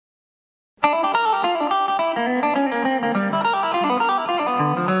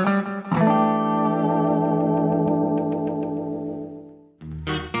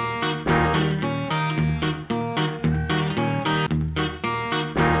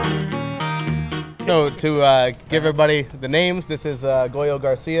So to give everybody the names, this is Goyo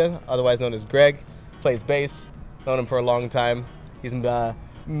Garcia, otherwise known as Greg. Plays bass. Known him for a long time. He's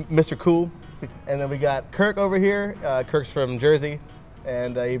Mr. Cool. And then we got Kirk over here. Kirk's from Jersey,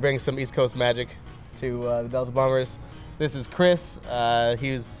 and he brings some East Coast magic to the Delta Bombers. This is Chris.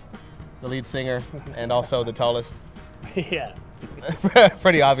 He's the lead singer and also the tallest. Yeah.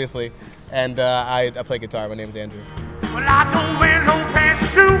 Pretty obviously. And I play guitar. My name's Andrew. Well, I don't wear no fancy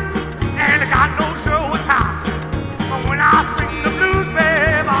suit, and I got no show attire. But when I sing the blues,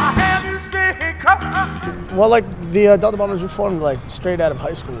 babe, I have you sing, come. Well, like the Delta Bombers were formed like straight out of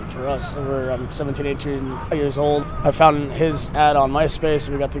high school for us. I'm 17, 18 years old. I found his ad on MySpace,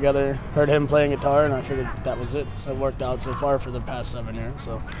 and we got together, heard him playing guitar, and I figured that was it. So it worked out so far for the past 7 years.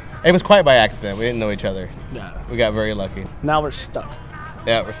 So it was quite by accident. We didn't know each other. Yeah. We got very lucky. Now we're stuck.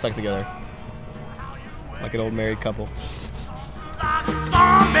 Yeah, we're stuck together. Like an old married couple. Like a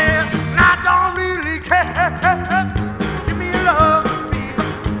song, babe, and I don't really care. Give me your love, fever.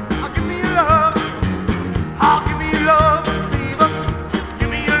 I'll give me your love. I'll give me your love, fever.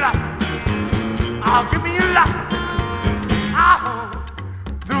 Give me your love. I'll give me your love. I'll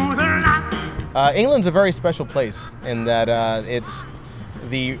through the night. England's a very special place in that it's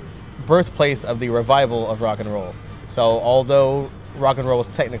the birthplace of the revival of rock and roll. So although rock and roll was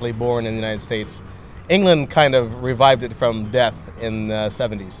technically born in the United States, England kind of revived it from death in the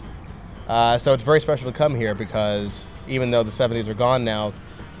 70s. So it's very special to come here because even though the 70s are gone now,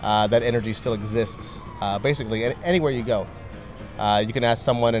 that energy still exists. Basically, anywhere you go. You can ask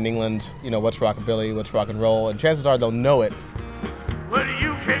someone in England, you know, what's rockabilly, what's rock and roll, and chances are they'll know it. Well,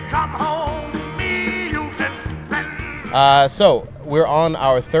 you can come home with me, you can spend. So we're on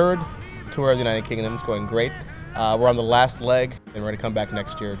our 3rd tour of the United Kingdom. It's going great. We're on the last leg, and we're going to come back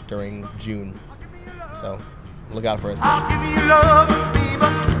next year during June. So look out for us. I'll give me your love, fever.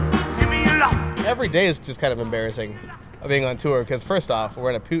 Give me your love. Every day is just kind of embarrassing being on tour because first off,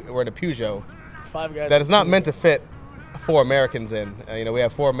 we're in a Peugeot 5 guys. that is not meant to fit 4 Americans in. You know, we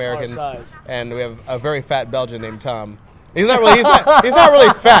have 4 Americans, and we have a very fat Belgian named Tom. He's not really he's not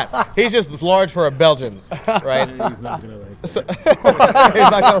really fat. He's just large for a Belgian, right? He's not gonna like that. So, he's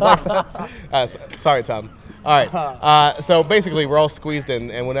not gonna like that. Sorry, Tom. All right. So basically, we're all squeezed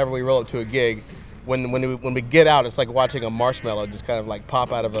in, and whenever we roll up to a gig, when we get out, it's like watching a marshmallow just kind of like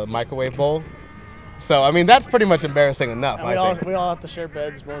pop out of a microwave bowl. So I mean, that's pretty much embarrassing enough. And we all have to share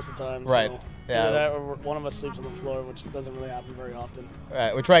beds most of the time. Right. So yeah. either that or one of us sleeps on the floor, which doesn't really happen very often.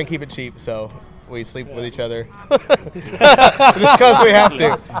 Right. We try and keep it cheap, so we sleep with each other just because we have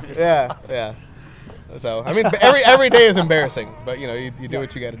to. Yeah. Yeah. So I mean, every day is embarrassing, but you know, you do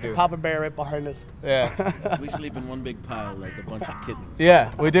what you got to do. Papa Bear right behind us. Yeah. We sleep in one big pile like a bunch of kittens.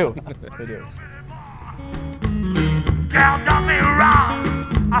 Yeah, we do. We do. Girl, got me wrong.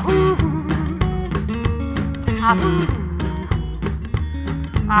 Ahoo. Ahoo.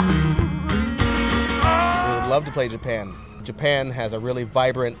 Ahoo. We would love to play Japan. Japan has a really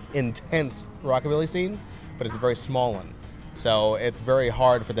vibrant, intense rockabilly scene, but it's a very small one. So it's very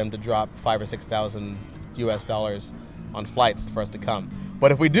hard for them to drop $5,000 or $6,000 US on flights for us to come.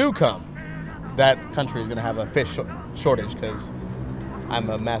 But if we do come, that country is going to have a fish shortage because I'm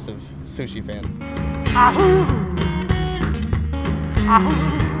a massive sushi fan. Ahoo. Ahoo.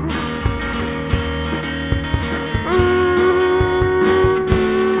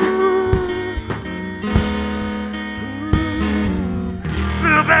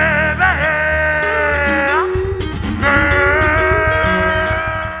 Little baby,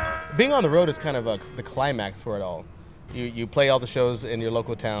 Being on the road is kind of the climax for it all. You play all the shows in your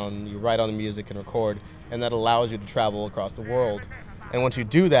local town, you write on the music and record, and that allows you to travel across the world. And once you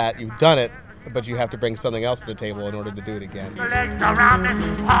do that, you've done it, but you have to bring something else to the table in order to do it again.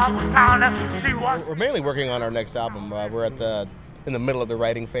 We're mainly working on our next album. We're in the middle of the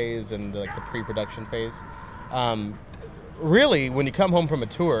writing phase and like the pre-production phase. Really, when you come home from a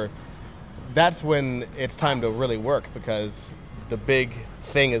tour, that's when it's time to really work because the big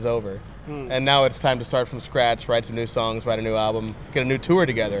thing is over. And now it's time to start from scratch, write some new songs, write a new album, get a new tour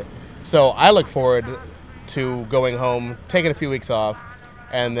together. So I look forward to going home, taking a few weeks off,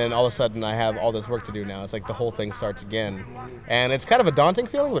 and then all of a sudden I have all this work to do now. It's like the whole thing starts again. And it's kind of a daunting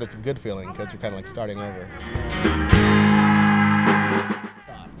feeling, but it's a good feeling because you're kind of like starting over.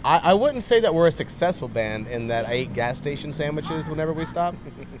 I wouldn't say that we're a successful band in that I eat gas station sandwiches whenever we stop.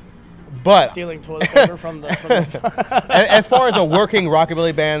 But stealing toilet paper from the as far as a working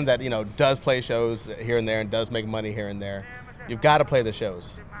rockabilly band that, you know, does play shows here and there and does make money here and there, you've got to play the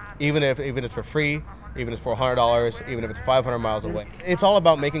shows. Even if it's for free, even if it's for $100, even if it's 500 miles away. It's all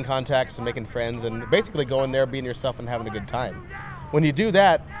about making contacts and making friends and basically going there, being yourself and having a good time. when you do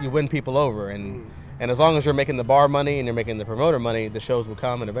that, you win people over, and as long as you're making the bar money and you're making the promoter money, the shows will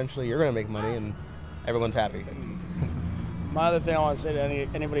come, and eventually you're going to make money, and everyone's happy. My other thing I want to say to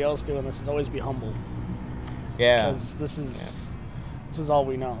anybody else doing this is always be humble. Yeah. Because this is all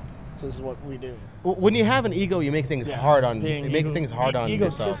we know. This is what we do. When you have an ego, you make things hard on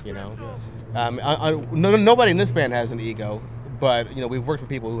yourself. You know, nobody in this band has an ego, but you know we've worked with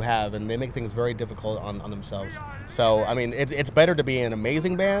people who have, and they make things very difficult on themselves. So I mean, it's better to be an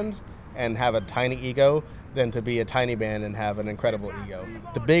amazing band and have a tiny ego than to be a tiny band and have an incredible ego.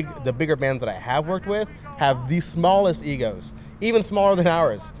 The bigger bands that I have worked with have the smallest egos, even smaller than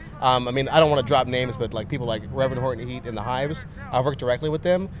ours. I mean, I don't want to drop names, but like people like Reverend Horton Heat and the Hives, I've worked directly with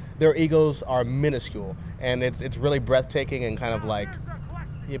them. Their egos are minuscule, and it's really breathtaking and kind of like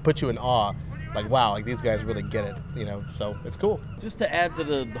it puts you in awe. Like, wow, like these guys really get it, you know. So it's cool. Just to add to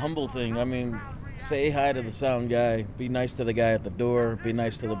the humble thing, I mean, say hi to the sound guy, be nice to the guy at the door, be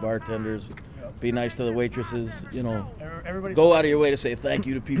nice to the bartenders, be nice to the waitresses. You know, go out of your way to say thank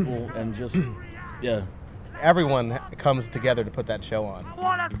you to people, and just yeah. Everyone comes together to put that show on. I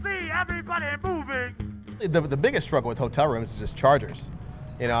wanna see everybody moving. The biggest struggle with hotel rooms is just chargers.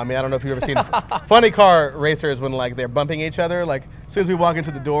 You know, I mean, I don't know if you've ever seen funny car racers when like they're bumping each other. Like as soon as we walk into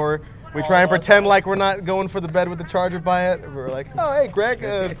the door, we try and pretend like we're not going for the bed with the charger by it. We're like, oh hey Greg,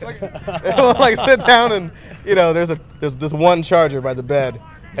 we'll like sit down and you know there's this one charger by the bed,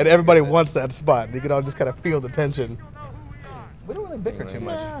 and everybody wants that spot. You can all just kind of feel the tension. We don't really bicker too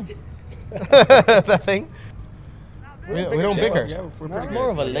much. That thing. We don't bicker. Yeah, it's more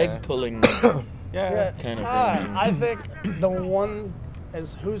of a leg pulling kind of thing. I think the one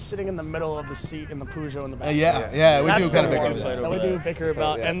is who's sitting in the middle of the seat in the Peugeot in the back. Yeah, we That's do kind of the bicker. one that we do bicker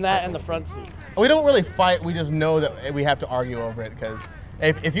about, and that and the front seat. We don't really fight. We just know that we have to argue over it because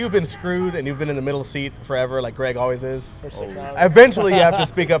if you've been screwed and you've been in the middle seat forever, like Greg always is, For 6 hours. eventually you have to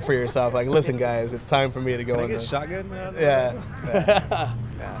speak up for yourself. Like, listen, guys, it's time for me to go in the shotgun. Yeah.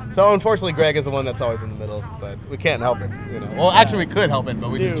 So unfortunately, Greg is the one that's always in the middle, but we can't help it. You know. Well, actually, we could help it,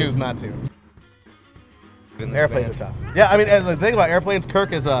 but we just choose not to. Airplanes are tough. Yeah, I mean, and the thing about airplanes,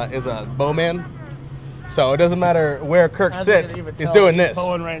 Kirk is a bowman, so it doesn't matter where Kirk sits, he's doing this.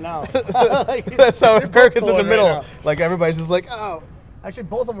 Bowing right now. So if Kirk is in the middle, right like everybody's just like, oh. Actually,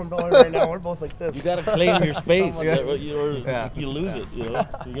 both of them are bowing right now. We're both like this. You got to claim your space, Someone- or you lose it. You know,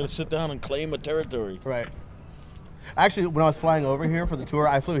 you got to sit down and claim a territory. Right. Actually, when I was flying over here for the tour,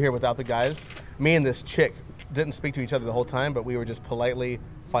 I flew here without the guys. Me and this chick didn't speak to each other the whole time, but we were just politely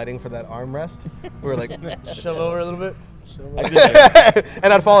fighting for that armrest. We were like, Shove over a little bit. Shove over. I did that.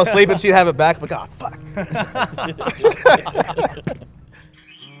 and I'd fall asleep and she'd have it back. Like, oh, fuck.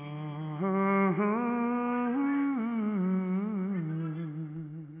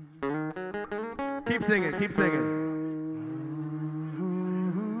 Keep singing, keep singing.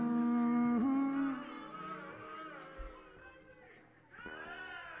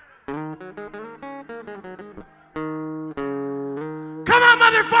 Come on,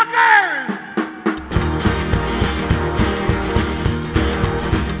 motherfuckers!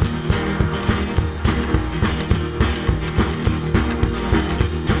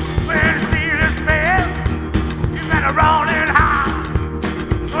 When you see this man, you better run and hide.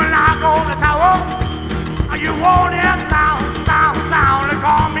 So when I go to the tower, you won't hear sound, sound, sound. They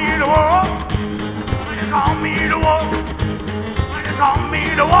call me the wolf. When they call me the wolf. When they call me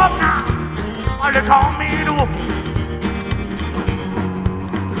the wolf now. When they call me the wolf.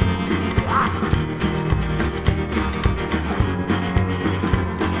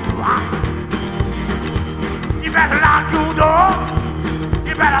 You better lock your door.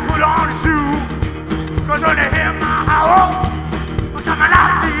 You better put on a shoe. Cause when they hear my howl, I'm coming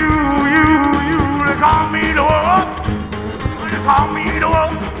after you. They call me the wolf. When they call me the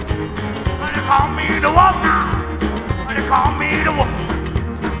wolf. When they call me the wolf now. When they call me the wolf.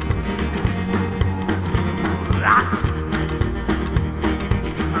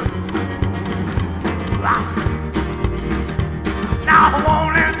 Now I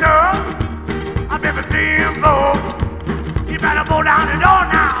won't enter. I'm everything blow. You better go down the door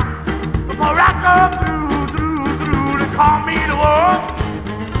now. Before I go through. They call me the wolf.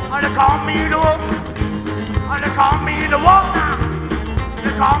 They call me the wolf. They call me the wolf now.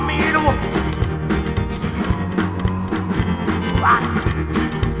 They call me the wolf.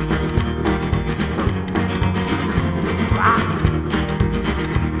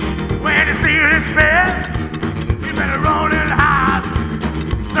 When you see this bed, you better run and hide.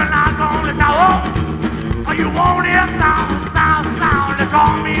 So knock on the tower, or you won't hear sound, sound, sound. They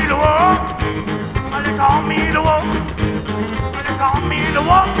call me the wolf. They call me the wolf. They call me the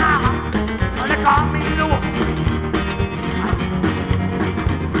wolf now. They call me the wolf.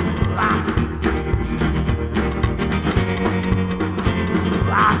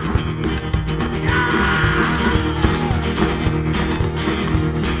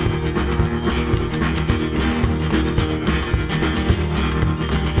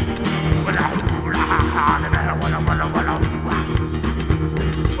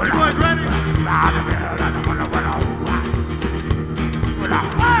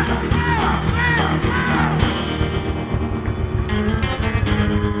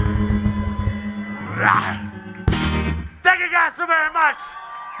 Thank you guys so very much.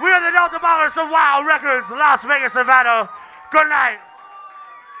 We are the Delta Bombers of Wild Records, Las Vegas, Nevada. Good night.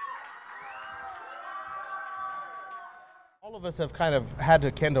 All of us have kind of had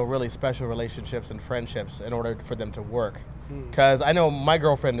to kindle really special relationships and friendships in order for them to work. Because I know my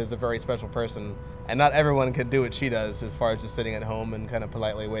girlfriend is a very special person, and not everyone can do what she does as far as just sitting at home and kind of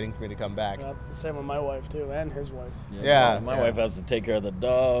politely waiting for me to come back. Yep. Same with my wife too, and his wife. Yeah. My wife has to take care of the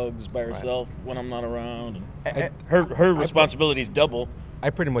dogs by herself when I'm not around. And her responsibilities double. I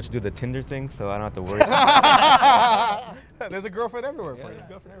pretty much do the Tinder thing, so I don't have to worry. There's a girlfriend everywhere for you. There's a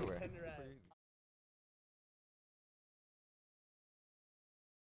girlfriend everywhere.